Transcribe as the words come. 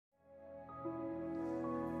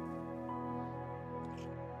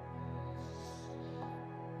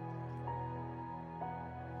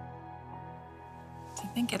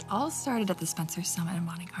think it all started at the Spencer Summit in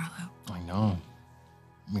Monte Carlo. I know.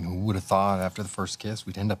 I mean, who would have thought after the first kiss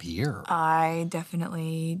we'd end up here? I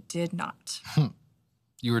definitely did not.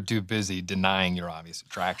 You were too busy denying your obvious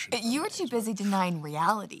attraction. You were too busy denying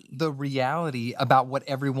reality. The reality about what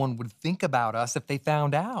everyone would think about us if they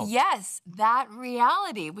found out. Yes, that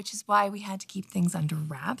reality, which is why we had to keep things under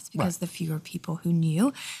wraps, because the fewer people who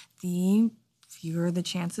knew, the fewer the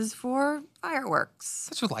chances for fireworks.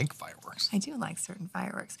 But you like fireworks. I do like certain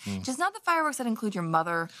fireworks. Just not the fireworks that include your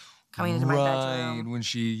mother coming into my bedroom. Right, when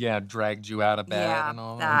she, dragged you out of bed and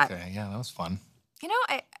all that. Okay, yeah, that was fun. You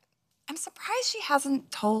know, I'm surprised she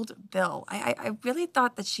hasn't told Bill. I really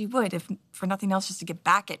thought that she would, if for nothing else, just to get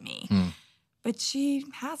back at me. But she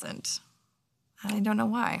hasn't. I don't know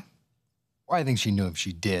why. Well, I think she knew if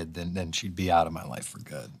she did, then she'd be out of my life for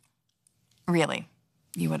good. Really?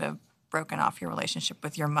 You would have broken off your relationship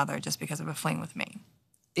with your mother just because of a fling with me?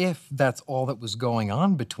 If that's all that was going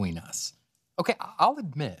on between us. Okay, I'll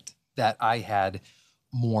admit that I had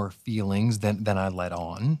more feelings than I let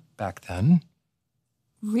on back then.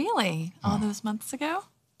 Really? All those months ago?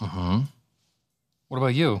 Mm-hmm. What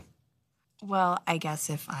about you? Well, I guess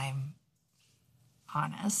if I'm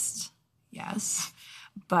honest, yes.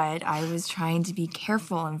 But I was trying to be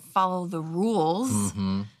careful and follow the rules.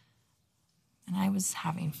 Mm-hmm. And I was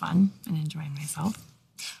having fun and enjoying myself.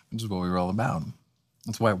 Which is what we were all about.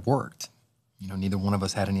 That's why it worked. You know, neither one of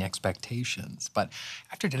us had any expectations. But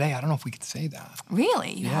after today, I don't know if we could say that.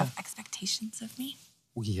 Really? You have expectations of me?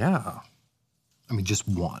 Well, yeah. I mean, just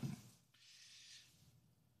one.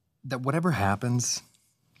 That whatever happens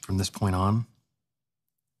from this point on,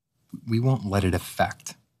 we won't let it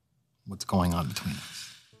affect what's going on between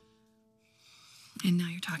us. And now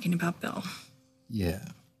you're talking about Bill. Yeah.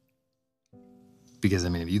 Because, I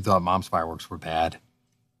mean, if you thought Mom's fireworks were bad.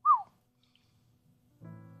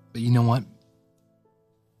 But you know what?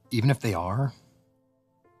 Even if they are,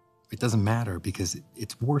 it doesn't matter because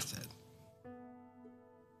it's worth it.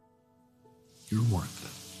 You're worth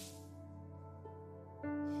it.